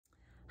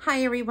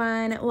Hi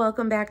everyone,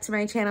 welcome back to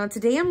my channel.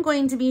 Today I'm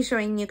going to be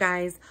showing you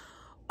guys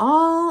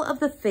all of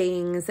the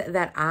things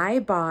that I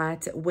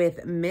bought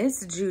with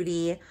Miss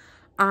Judy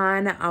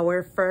on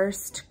our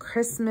first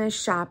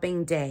Christmas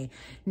shopping day.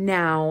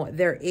 Now,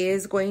 there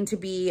is going to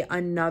be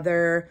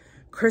another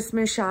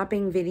Christmas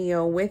shopping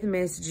video with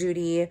Miss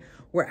Judy.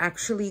 We're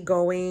actually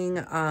going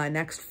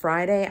next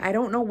Friday. I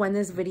don't know when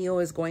this video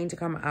is going to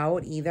come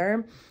out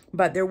either,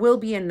 but there will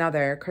be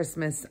another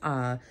Christmas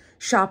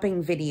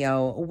shopping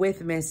video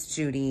with Miss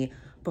Judy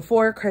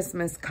before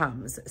Christmas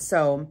comes.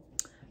 So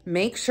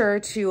make sure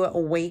to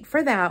wait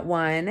for that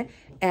one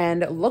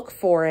and look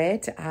for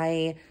it.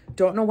 I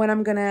don't know when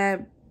I'm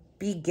gonna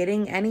be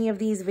getting any of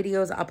these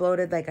videos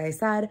uploaded, like I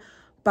said,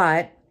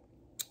 but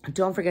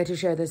don't forget to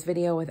share this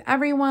video with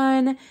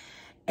everyone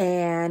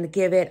and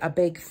give it a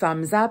big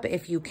thumbs up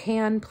if you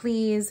can,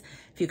 please.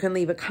 If you can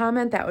leave a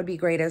comment, that would be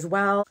great as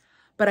well.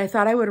 But I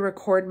thought I would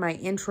record my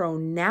intro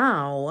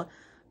now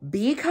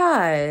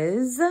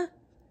because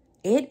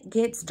it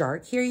gets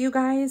dark here, you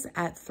guys,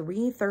 at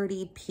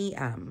 3:30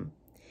 p.m.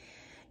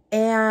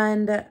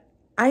 And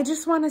I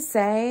just want to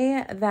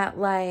say that,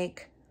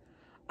 like,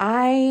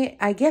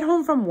 I get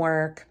home from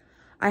work,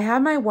 I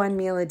have my one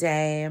meal a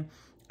day,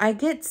 I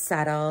get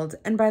settled,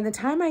 and by the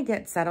time I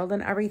get settled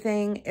and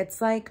everything, it's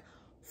like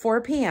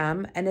 4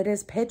 p.m. and it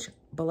is pitch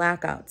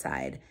black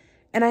outside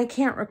and I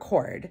can't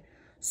record.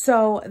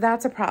 So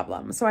that's a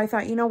problem. So I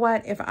thought, you know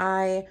what, if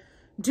I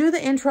do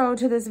the intro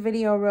to this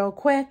video real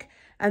quick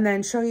and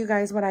then show you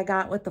guys what I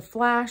got with the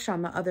flash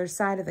on the other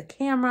side of the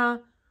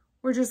camera,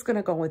 we're just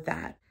gonna go with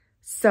that.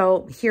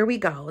 So here we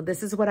go.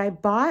 This is what I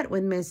bought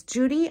with Miss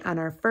Judy on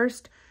our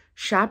first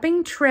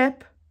shopping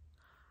trip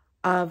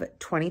of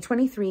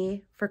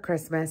 2023 for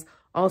Christmas.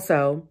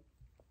 Also,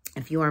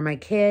 if you are my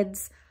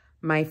kids,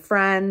 my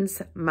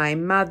friends, my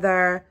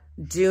mother,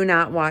 do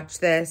not watch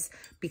this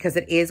because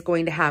it is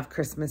going to have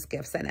Christmas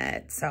gifts in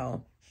it.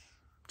 So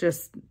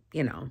just,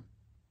 you know,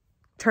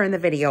 turn the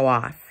video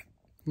off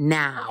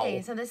now.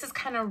 Okay, so this is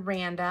kind of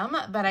random,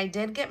 but I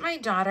did get my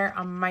daughter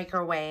a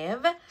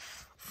microwave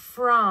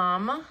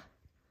from,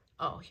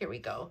 oh, here we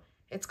go.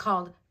 It's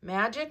called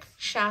Magic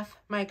Chef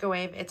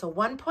Microwave. It's a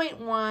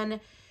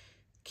 1.1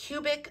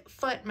 cubic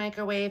foot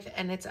microwave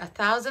and it's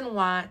 1,000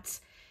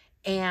 watts.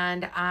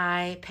 And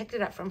I picked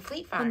it up from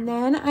Fleet Farm. And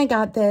then I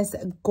got this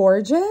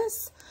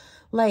gorgeous,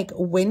 like,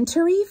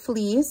 wintry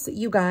fleece.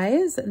 You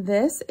guys,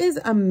 this is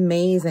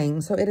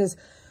amazing. So it is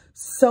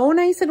so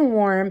nice and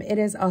warm. It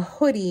is a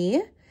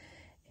hoodie.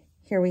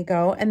 Here we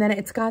go. And then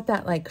it's got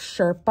that, like,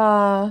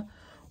 Sherpa,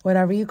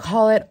 whatever you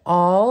call it,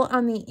 all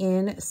on the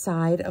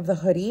inside of the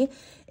hoodie.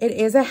 It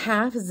is a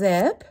half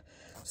zip.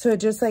 So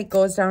it just, like,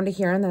 goes down to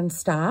here and then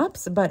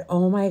stops. But,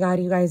 oh, my God,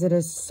 you guys, it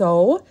is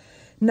so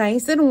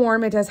nice and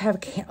warm. It does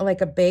have like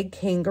a big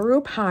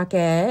kangaroo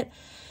pocket.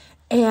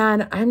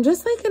 And I'm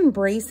just like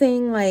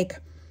embracing like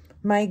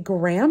my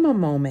grandma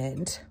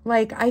moment.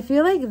 Like, I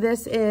feel like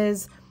this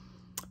is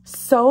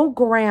so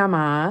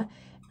grandma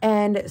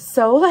and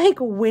so like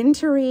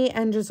wintry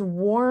and just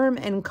warm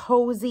and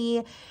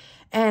cozy.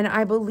 And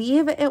I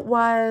believe it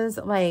was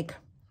like,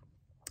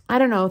 I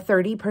don't know,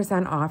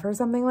 30% off or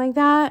something like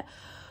that.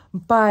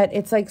 But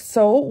it's like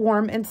so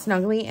warm and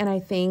snuggly. And I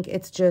think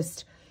it's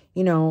just,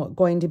 you know,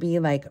 going to be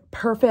like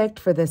perfect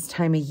for this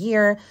time of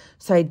year.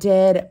 So I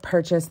did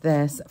purchase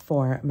this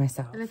for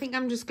myself. And I think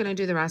I'm just going to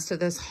do the rest of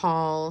this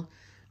haul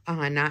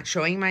not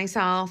showing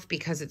myself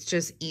because it's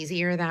just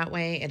easier that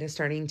way. It is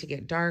starting to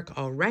get dark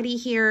already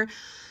here.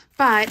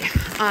 But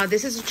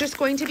this is just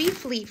going to be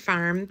Fleet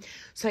Farm.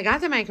 So I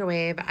got the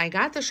microwave, I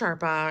got the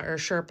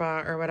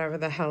Sherpa or whatever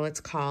the hell it's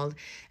called.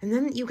 And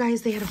then, you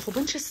guys, they had a whole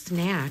bunch of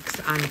snacks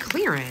on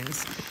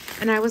clearance.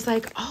 And I was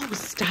like, oh,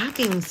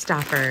 stocking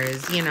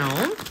stuffers, you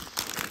know?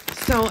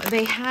 So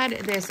they had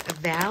this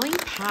Valley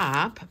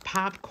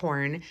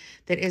popcorn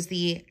that is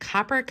the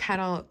Copper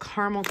Kettle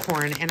caramel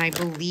corn. And I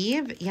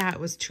believe, yeah, it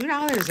was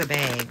 $2 a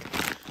bag.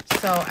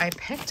 So I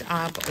picked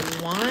up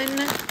 1,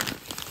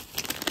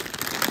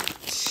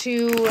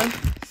 2,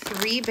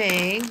 3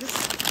 bags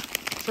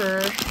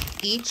for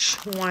each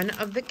one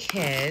of the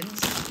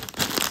kids.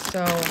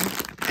 So,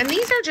 and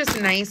these are just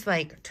nice,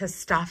 like, to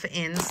stuff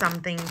in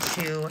something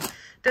too.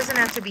 Doesn't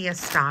have to be a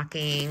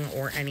stocking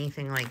or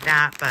anything like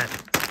that, but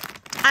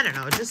I don't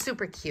know, just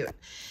super cute.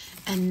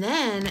 And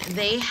then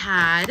they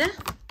had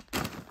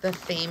the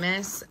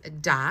famous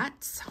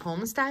Dots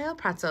home-style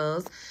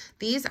pretzels.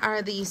 These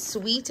are the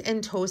sweet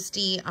and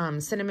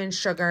toasty cinnamon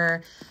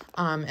sugar,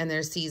 and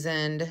they're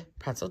seasoned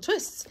pretzel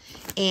twists.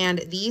 And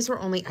these were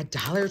only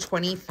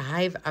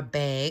 $1.25 a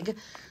bag.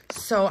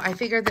 So I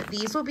figured that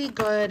these will be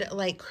good,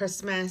 like,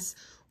 Christmas.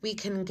 We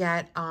can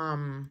get,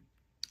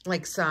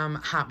 like, some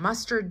hot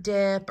mustard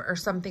dip or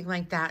something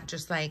like that.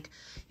 Just, like,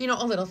 you know,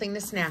 a little thing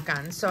to snack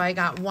on. So I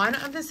got 1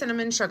 of the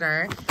cinnamon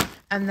sugar,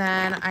 and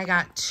then I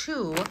got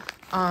 2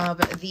 of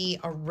the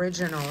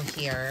original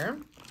here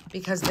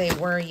because they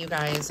were, you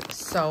guys,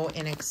 so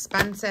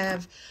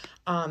inexpensive.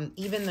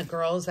 Even the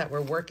girls that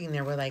were working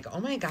there were like, oh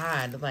my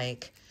God,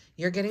 like,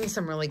 you're getting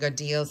some really good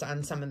deals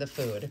on some of the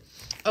food.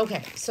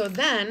 Okay, so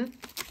then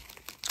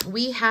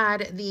we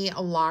had the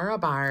Lara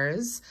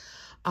bars.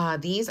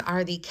 These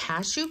are the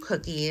cashew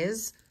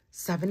cookies,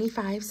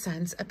 75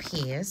 cents a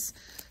piece.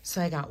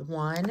 So I got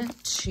 1,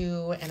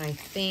 2, and I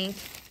think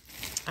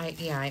I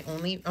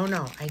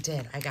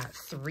got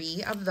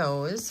 3 of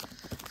those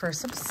for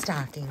some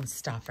stocking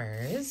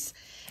stuffers.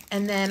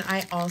 And then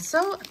I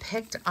also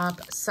picked up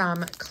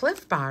some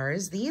Cliff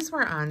Bars. These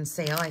were on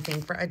sale, I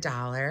think, for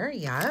 $1.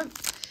 Yep.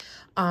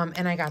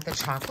 And I got the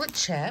chocolate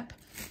chip.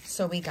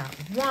 So we got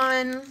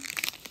 1,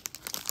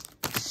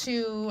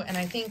 2, and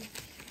I think,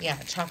 yeah,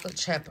 chocolate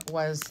chip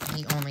was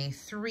the only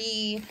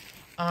 3.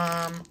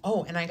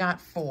 Oh, and I got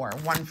 4,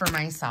 1 for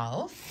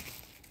myself.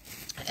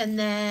 And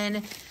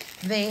then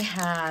they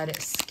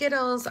had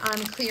Skittles on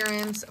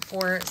clearance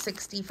for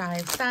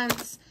 65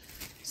 cents.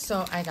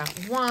 So I got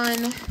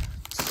 1,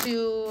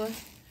 2,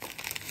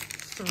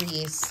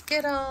 3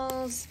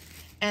 Skittles.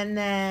 And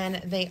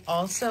then they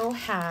also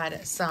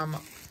had some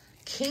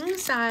king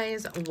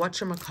size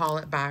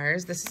whatchamacallit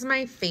bars. This is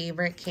my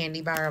favorite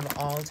candy bar of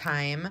all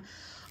time.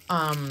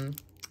 And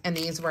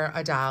these were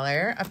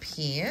 $1 a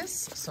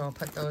piece. So I'll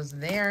put those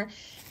there.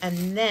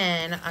 And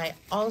then I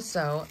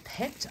also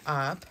picked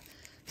up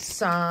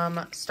some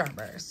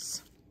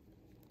Starbursts.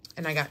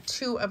 And I got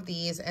 2 of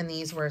these, and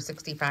these were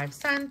 65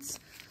 cents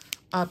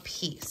a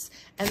piece.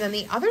 And then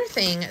the other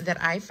thing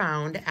that I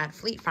found at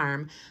Fleet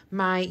Farm,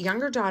 my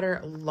younger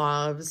daughter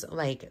loves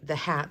like the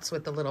hats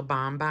with the little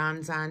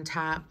bonbons on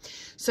top.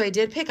 So I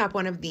did pick up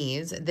one of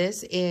these.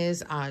 This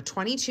is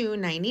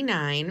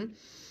 $22.99,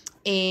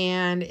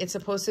 and it's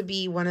supposed to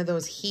be one of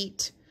those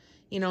heat,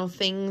 you know,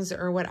 things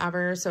or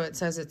whatever. So it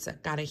says it's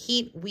got a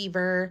heat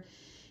weaver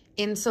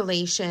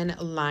insulation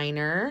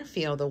liner.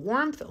 Feel the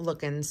warmth,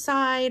 look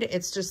inside.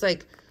 It's just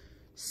like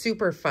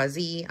super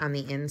fuzzy on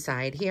the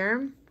inside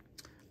here.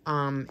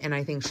 And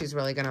I think she's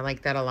really going to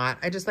like that a lot.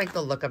 I just like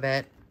the look of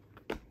it.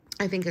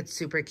 I think it's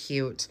super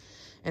cute.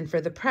 And for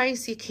the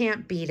price, you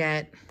can't beat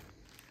it.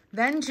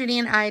 Then Judy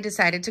and I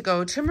decided to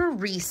go to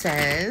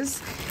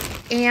Maurice's.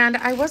 And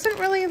I wasn't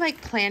really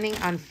like planning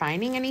on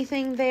finding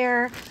anything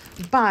there.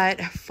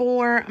 But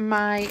for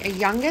my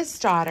youngest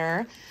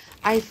daughter,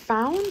 I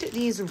found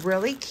these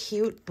really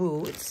cute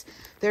boots.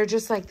 They're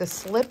just like the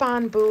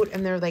slip-on boot,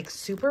 and they're like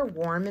super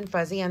warm and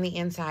fuzzy on the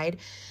inside.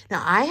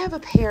 Now, I have a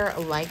pair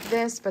like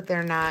this, but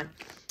they're not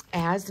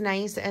as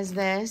nice as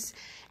this.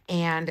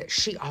 And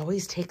she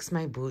always takes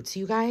my boots,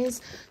 you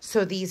guys.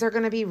 So these are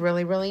going to be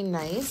really, really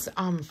nice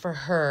for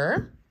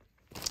her.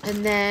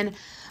 And then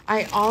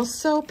I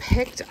also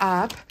picked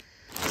up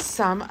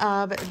some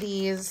of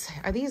these.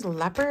 Are these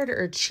leopard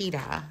or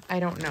cheetah? I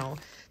don't know.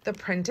 The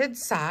printed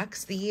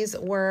socks. These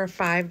were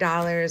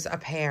 $5 a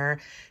pair.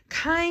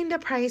 Kind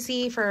of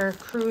pricey for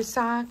crew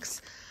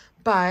socks,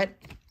 but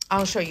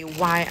I'll show you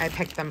why I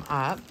picked them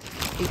up.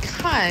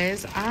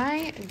 Because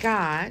I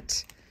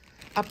got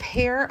a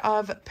pair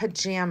of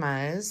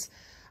pajamas.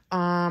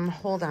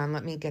 Hold on,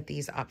 let me get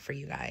these up for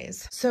you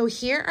guys. So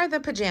here are the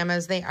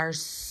pajamas. They are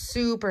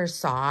super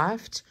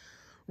soft,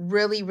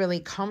 really, really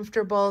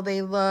comfortable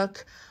they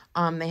look.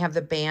 They have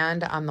the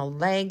band on the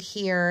leg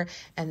here,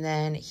 and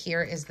then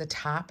here is the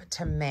top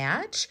to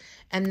match.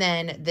 And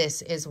then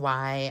this is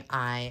why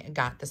I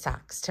got the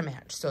socks to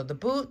match. So the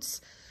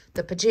boots,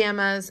 the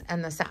pajamas,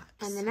 and the socks.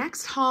 And the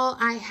next haul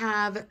I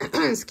have,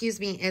 excuse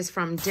me, is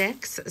from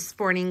Dick's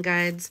Sporting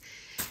Goods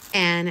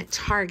and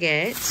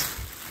Target.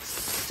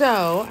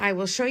 So I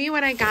will show you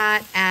what I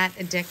got at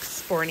Dick's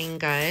Sporting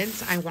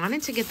Goods. I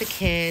wanted to get the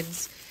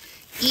kids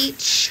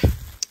each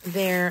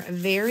their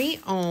very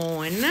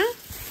own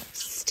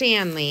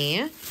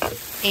Stanley,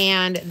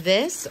 and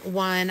this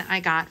one I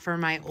got for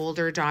my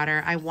older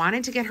daughter. I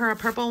wanted to get her a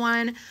purple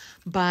one,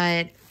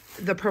 but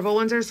the purple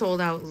ones are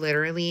sold out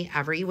literally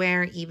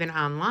everywhere, even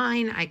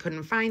online. I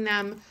couldn't find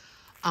them.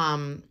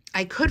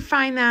 I could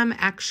find them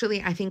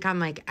actually, I think on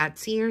like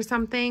Etsy or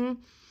something.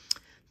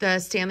 The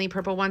Stanley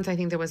purple ones, I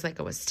think there was like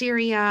a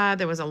wisteria,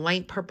 there was a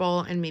light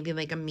purple, and maybe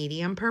like a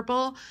medium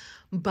purple.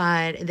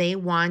 But they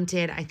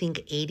wanted, I think,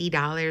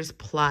 $80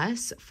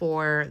 plus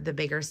for the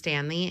bigger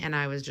Stanley. And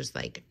I was just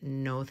like,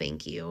 no,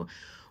 thank you.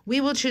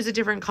 We will choose a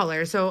different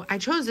color. So I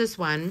chose this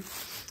one.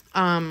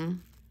 And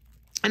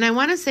I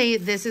want to say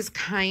this is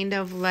kind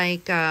of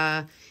like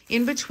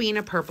in between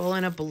a purple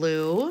and a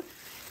blue.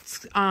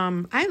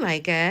 I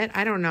like it.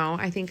 I don't know.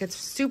 I think it's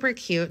super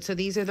cute. So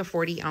these are the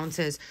 40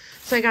 ounces.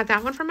 So I got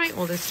that one for my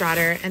oldest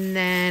daughter. And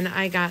then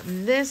I got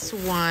this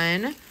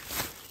one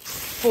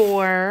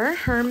for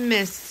her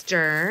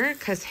mister,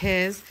 because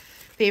his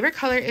favorite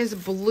color is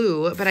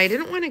blue, but I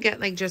didn't want to get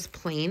like just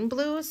plain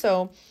blue.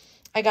 So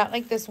I got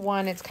like this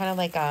one. It's kind of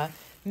like a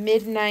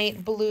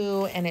midnight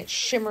blue, and it's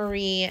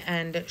shimmery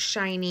and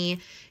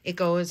shiny. It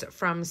goes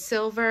from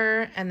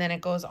silver, and then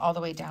it goes all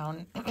the way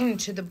down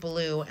to the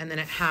blue, and then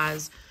it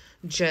has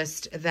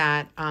just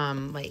that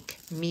like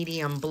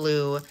medium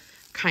blue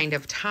kind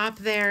of top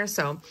there.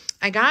 So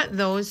I got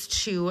those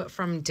 2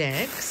 from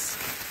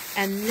Dick's,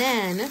 and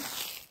then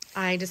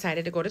I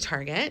decided to go to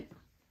Target.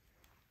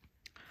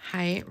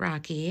 Hi,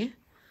 Rocky.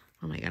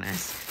 Oh my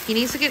goodness. He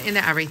needs to get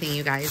into everything,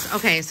 you guys.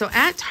 Okay, so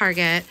at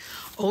Target,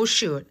 oh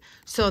shoot.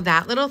 So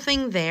that little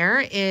thing there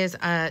is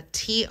a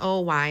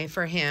TOY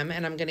for him,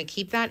 and I'm going to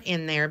keep that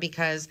in there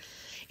because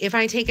if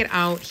I take it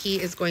out, he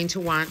is going to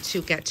want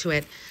to get to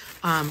it.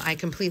 I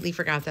completely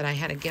forgot that I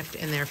had a gift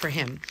in there for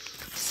him.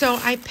 So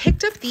I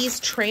picked up these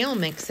trail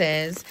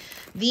mixes.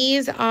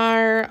 These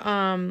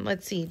are,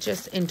 let's see,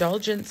 just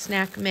indulgent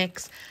snack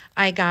mix.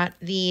 I got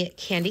the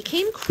Candy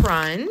Cane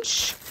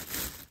Crunch.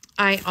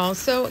 I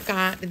also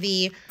got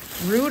the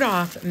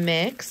Rudolph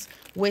mix,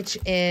 which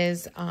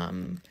is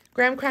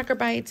graham cracker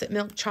bites,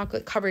 milk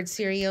chocolate covered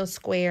cereal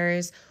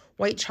squares,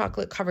 white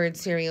chocolate covered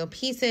cereal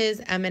pieces,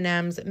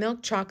 M&Ms,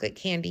 milk chocolate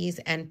candies,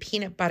 and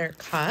peanut butter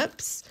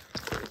cups.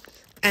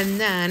 And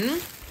then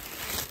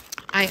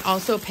I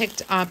also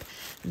picked up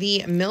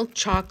the milk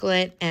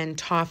chocolate and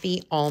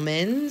toffee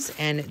almonds,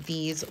 and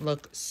these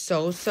look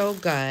so, so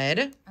good.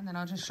 And then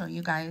I'll just show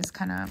you guys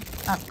kind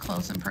of up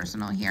close and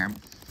personal here.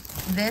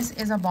 This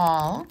is a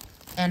ball,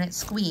 and it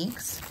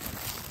squeaks,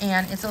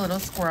 and it's a little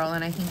squirrel,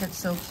 and I think it's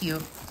so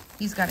cute.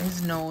 He's got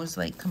his nose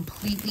like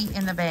completely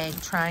in the bag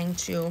trying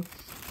to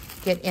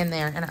get in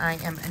there, and I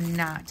am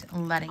not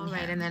letting him. All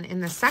right, and then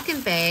in the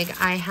second bag,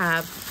 I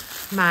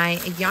have my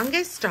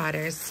youngest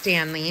daughter's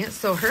Stanley.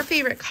 So her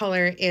favorite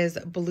color is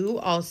blue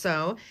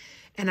also,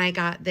 and I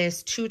got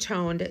this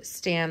two-toned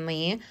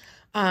Stanley.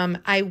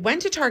 I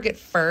went to Target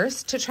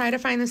first to try to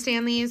find the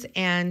Stanleys,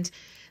 and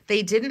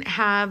they didn't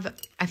have,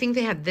 I think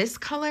they had this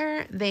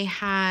color. They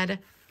had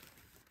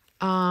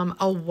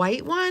a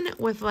white one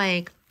with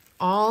like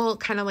all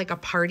kind of like a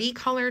party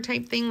color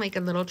type thing, like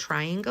in little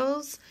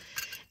triangles.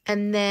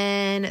 And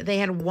then they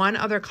had one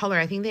other color.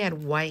 I think they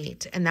had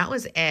white, and that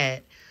was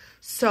it.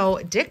 So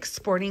Dick's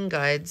Sporting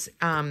Goods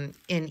in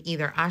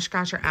either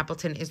Oshkosh or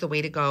Appleton is the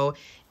way to go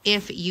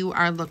if you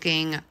are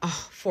looking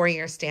for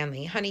your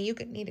Stanley. Honey, you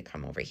need to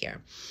come over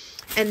here.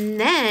 And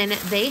then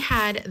they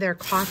had their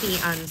coffee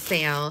on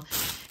sale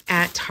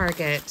at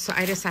Target. So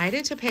I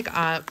decided to pick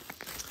up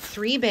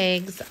 3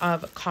 bags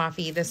of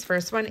coffee. This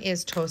first one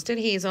is toasted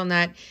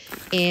hazelnut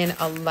in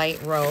a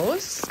light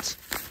roast.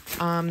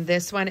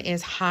 This one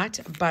is hot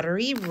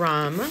buttery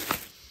rum.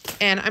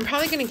 And I'm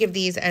probably going to give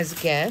these as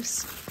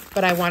gifts,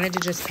 but I wanted to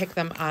just pick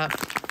them up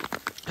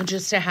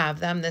just to have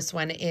them. This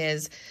one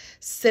is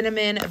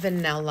cinnamon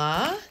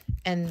vanilla.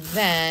 And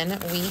then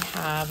we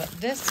have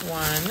this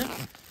one,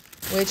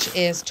 which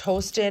is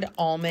toasted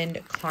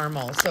almond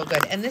caramel. So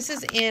good. And this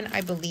is in,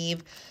 I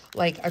believe,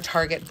 like a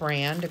Target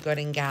brand, a Good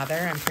and Gather.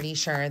 I'm pretty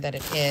sure that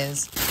it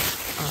is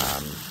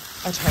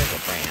a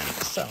Target brand.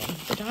 So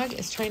the dog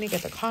is trying to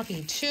get the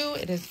coffee too.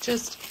 It is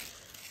just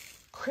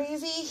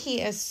crazy.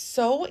 He is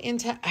so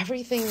into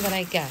everything that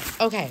I get.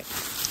 Okay.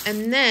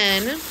 And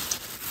then,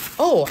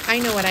 oh, I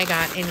know what I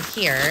got in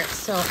here.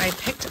 So I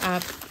picked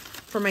up,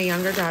 for my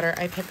younger daughter,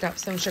 I picked up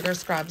some sugar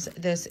scrubs.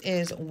 This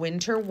is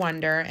Winter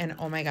Wonder. And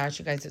oh my gosh,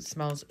 you guys, it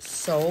smells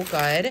so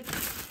good.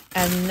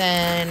 And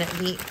then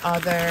the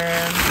other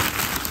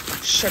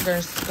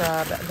sugar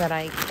scrub that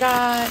I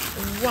got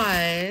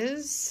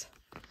was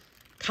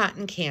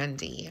cotton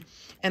candy.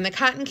 And the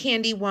cotton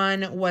candy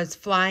one was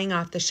flying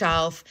off the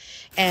shelf,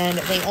 and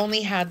they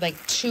only had like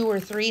 2 or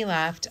 3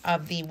 left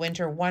of the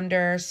Winter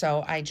Wonder,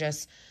 so I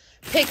just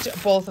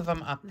picked both of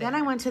them up there. Then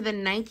I went to the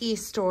Nike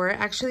store.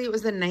 Actually, it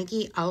was the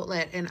Nike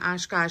outlet in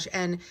Oshkosh,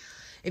 and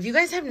if you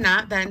guys have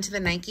not been to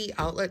the Nike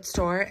outlet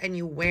store and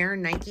you wear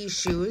Nike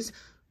shoes,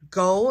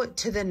 go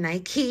to the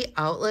Nike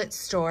outlet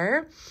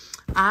store.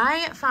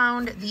 I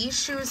found these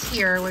shoes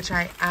here, which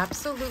I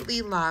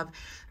absolutely love.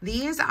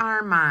 These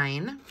are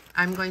mine.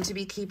 I'm going to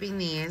be keeping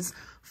these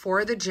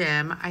for the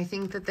gym. I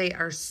think that they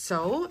are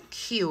so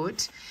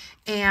cute,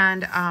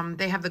 and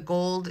they have the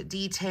gold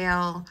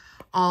detail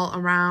all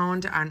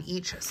around on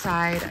each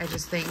side. I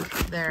just think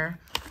they're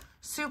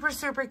super,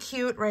 super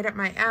cute, right up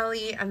my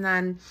alley. And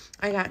then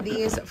I got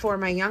these for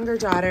my younger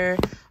daughter.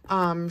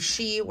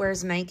 She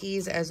wears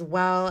Nikes as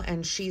well,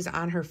 and she's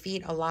on her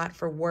feet a lot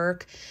for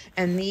work.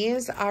 And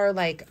these are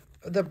like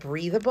the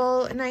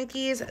breathable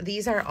Nikes.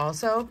 These are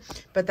also,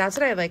 but that's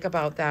what I like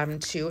about them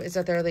too, is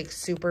that they're like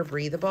super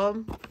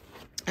breathable.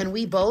 And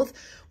we both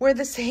wear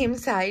the same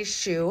size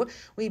shoe.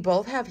 We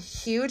both have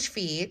huge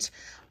feet.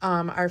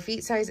 Our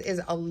feet size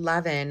is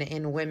 11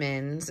 in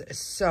women's.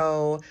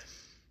 So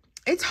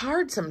it's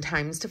hard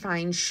sometimes to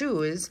find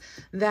shoes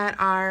that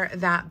are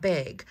that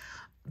big.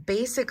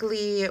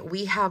 Basically,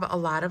 we have a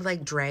lot of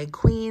like drag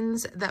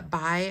queens that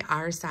buy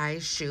our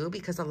size shoe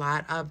because a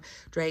lot of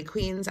drag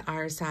queens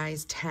are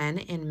size 10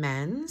 in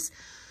men's.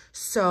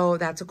 So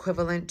that's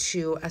equivalent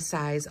to a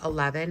size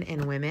 11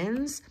 in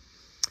women's.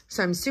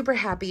 So I'm super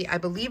happy. I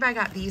believe I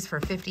got these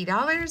for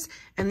 $50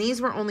 and these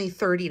were only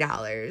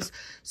 $30.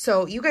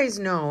 So you guys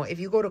know if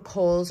you go to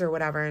Kohl's or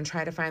whatever and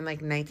try to find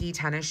like Nike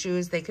tennis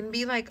shoes, they can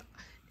be like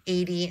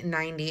 $80,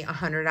 $90,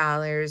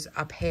 $100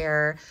 a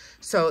pair.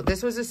 So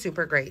this was a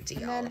super great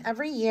deal. And then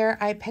every year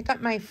I pick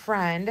up my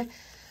friend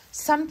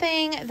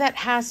something that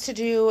has to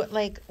do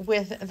like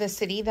with the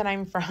city that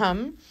I'm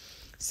from.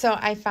 So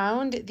I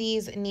found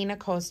these Neenah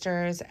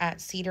coasters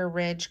at Cedar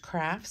Ridge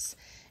Crafts,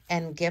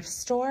 and gift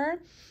store.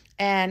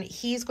 And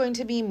he's going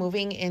to be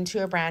moving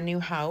into a brand new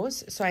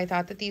house. So I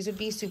thought that these would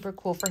be super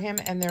cool for him.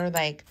 And they're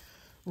like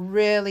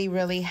really,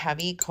 really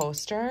heavy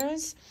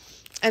coasters.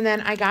 And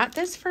then I got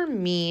this for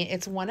me.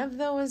 It's one of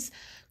those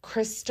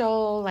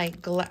crystal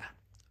like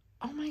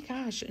oh my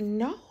gosh,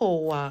 no.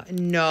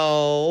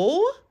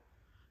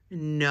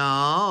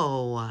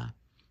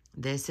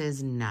 This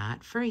is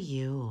not for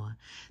you.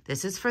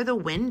 This is for the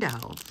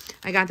window.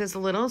 I got this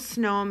little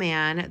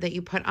snowman that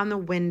you put on the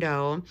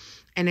window,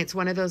 and it's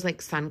one of those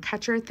like sun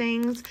catcher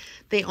things.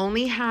 They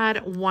only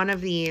had one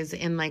of these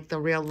in like the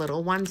real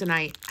little ones, and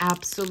I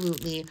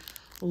absolutely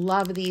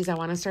love these. I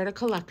want to start a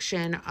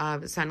collection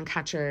of sun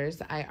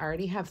catchers. I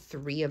already have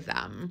 3 of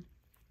them,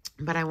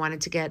 but I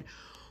wanted to get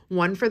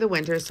one for the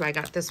winter, so I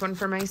got this one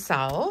for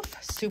myself.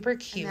 Super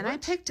cute. And then I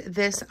picked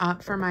this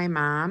up for my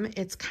mom.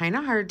 It's kind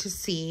of hard to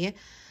see.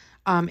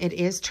 It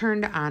is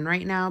turned on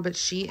right now, but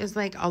she is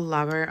like a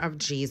lover of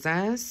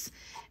Jesus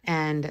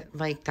and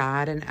like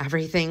God and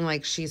everything.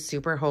 Like she's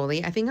super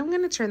holy. I think I'm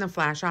going to turn the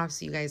flash off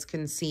so you guys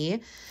can see,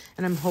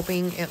 and I'm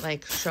hoping it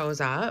like shows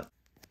up.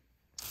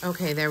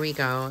 Okay, there we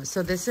go.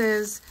 So this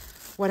is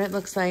what it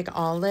looks like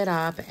all lit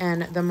up,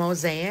 and the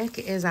mosaic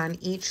is on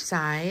each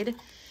side.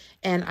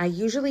 And I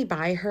usually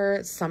buy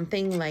her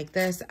something like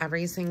this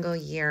every single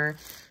year.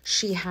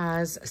 She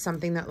has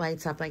something that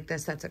lights up like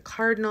this. That's a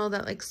cardinal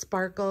that like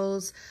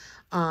sparkles,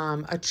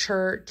 a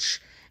church,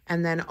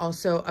 and then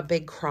also a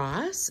big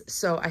cross.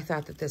 So I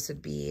thought that this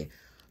would be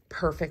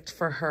perfect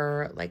for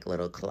her like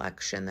little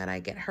collection that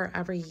I get her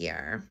every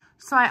year.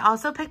 So I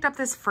also picked up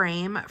this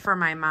frame for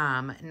my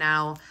mom.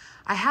 Now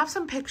I have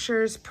some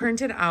pictures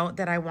printed out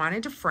that I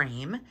wanted to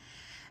frame.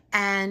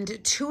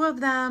 And 2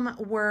 of them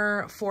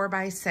were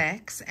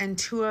 4x6 and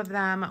 2 of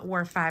them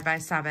were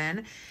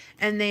 5x7.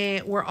 And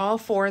they were all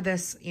for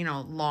this, you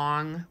know,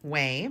 long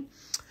way.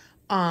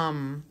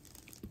 But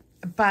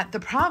the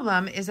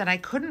problem is that I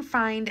couldn't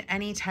find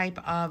any type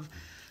of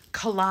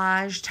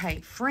collage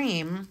type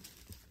frame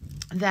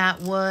that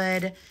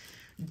would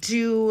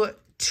do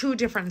 2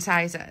 different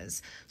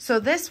sizes. So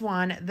this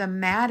one, the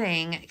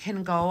matting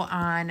can go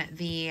on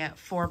the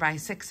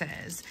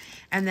 4x6s.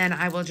 And then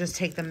I will just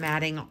take the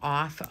matting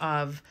off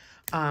of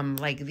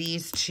like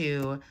these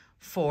 2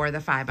 for the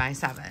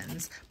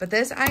 5x7s. But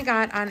this I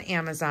got on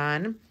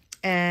Amazon.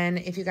 And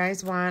if you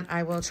guys want,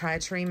 I will try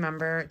to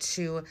remember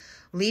to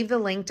leave the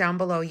link down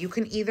below. You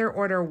can either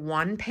order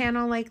 1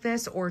 panel like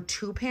this or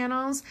 2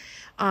 panels.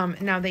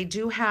 Now they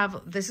do have,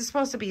 this is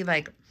supposed to be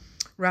like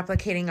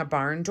replicating a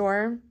barn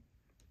door.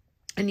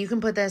 And you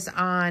can put this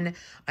on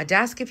a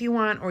desk if you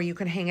want, or you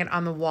can hang it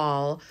on the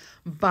wall.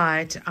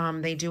 But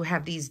they do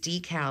have these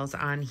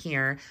decals on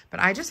here.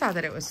 But I just thought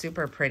that it was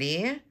super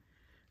pretty.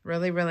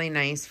 Really, really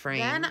nice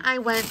frame. Then I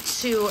went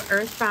to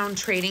Earthbound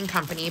Trading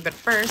Company. But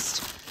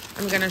first,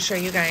 I'm going to show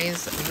you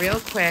guys real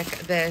quick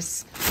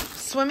this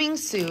swimming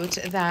suit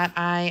that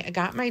I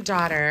got my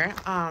daughter.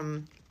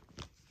 I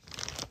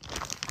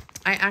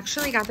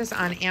actually got this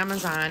on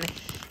Amazon.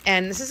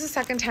 And this is the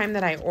second time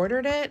that I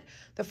ordered it.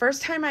 The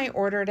first time I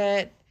ordered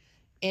it,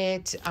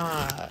 it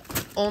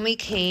only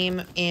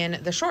came in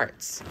the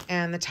shorts,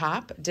 and the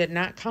top did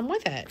not come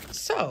with it.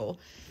 So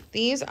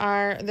these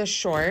are the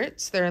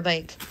shorts. They're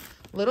like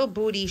little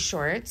booty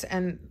shorts,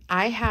 and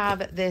I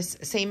have this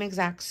same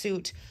exact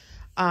suit.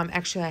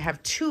 Actually, I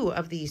have 2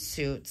 of these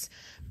suits,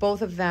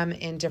 both of them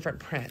in different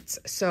prints.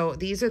 So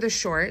these are the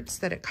shorts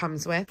that it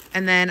comes with.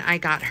 And then I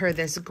got her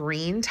this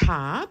green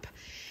top,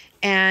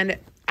 and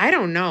I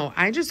don't know.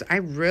 I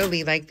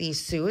really like these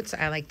suits.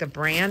 I like the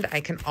brand. I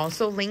can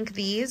also link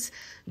these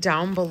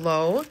down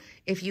below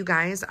if you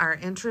guys are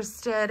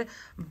interested.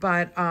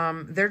 But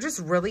they're just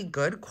really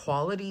good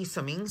quality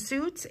swimming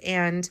suits.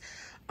 And,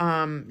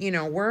 you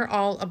know, we're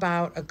all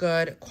about a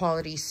good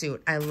quality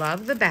suit. I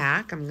love the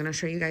back. I'm going to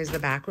show you guys the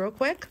back real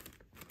quick.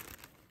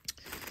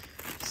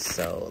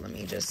 So let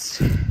me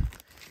just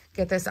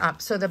get this up.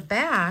 So the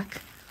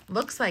back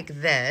looks like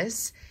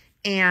this.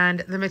 And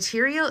the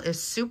material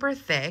is super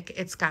thick.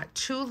 It's got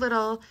 2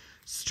 little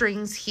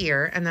strings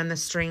here, and then the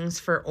strings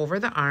for over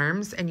the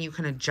arms, and you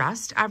can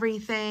adjust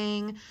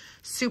everything.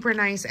 Super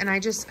nice. And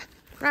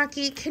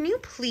Rocky, can you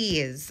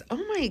please?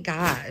 Oh my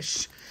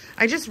gosh.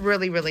 I just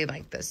really, really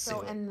like this suit.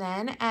 So, and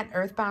then at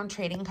Earthbound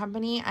Trading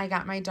Company, I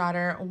got my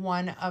daughter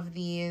one of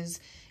these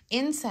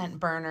incense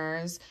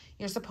burners.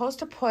 You're supposed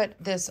to put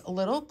this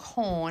little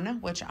cone,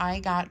 which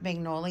I got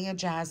Magnolia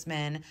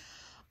Jasmine.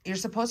 You're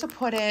supposed to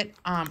put it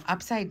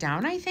upside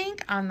down, I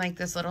think, on like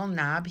this little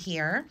knob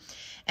here.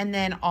 And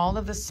then all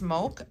of the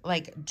smoke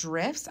like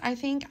drifts, I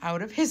think,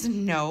 out of his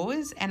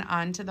nose and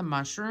onto the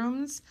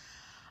mushrooms.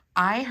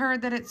 I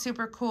heard that it's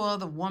super cool.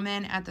 The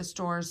woman at the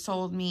store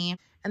sold me.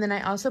 And then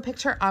I also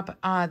picked her up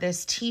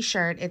this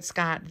t-shirt. It's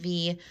got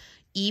the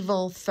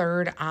evil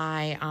third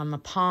eye on the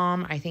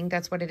palm. I think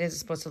that's what it is.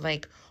 It's supposed to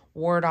like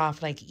ward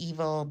off like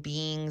evil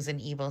beings and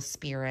evil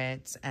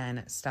spirits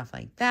and stuff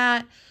like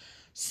that.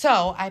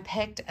 So I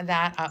picked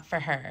that up for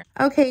her.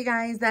 Okay,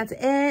 guys, that's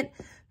it.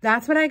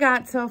 That's what I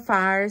got so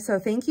far. So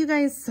thank you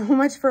guys so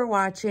much for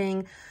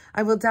watching.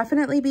 I will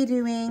definitely be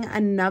doing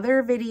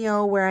another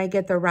video where I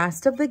get the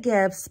rest of the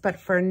gifts, but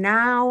for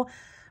now,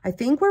 I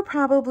think we're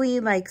probably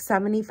like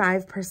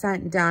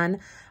 75% done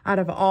out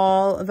of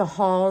all the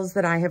hauls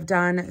that I have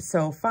done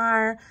so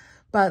far.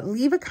 But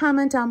leave a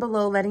comment down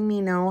below letting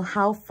me know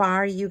how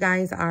far you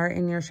guys are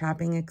in your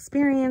shopping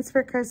experience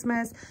for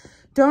Christmas.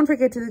 Don't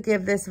forget to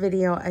give this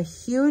video a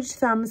huge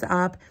thumbs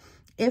up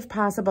if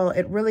possible.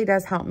 It really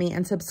does help me.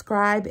 And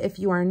subscribe if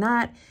you are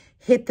not.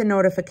 Hit the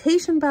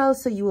notification bell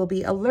so you will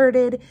be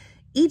alerted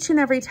each and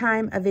every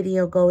time a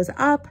video goes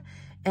up.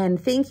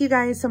 And thank you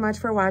guys so much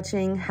for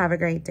watching. Have a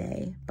great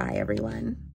day. Bye, everyone.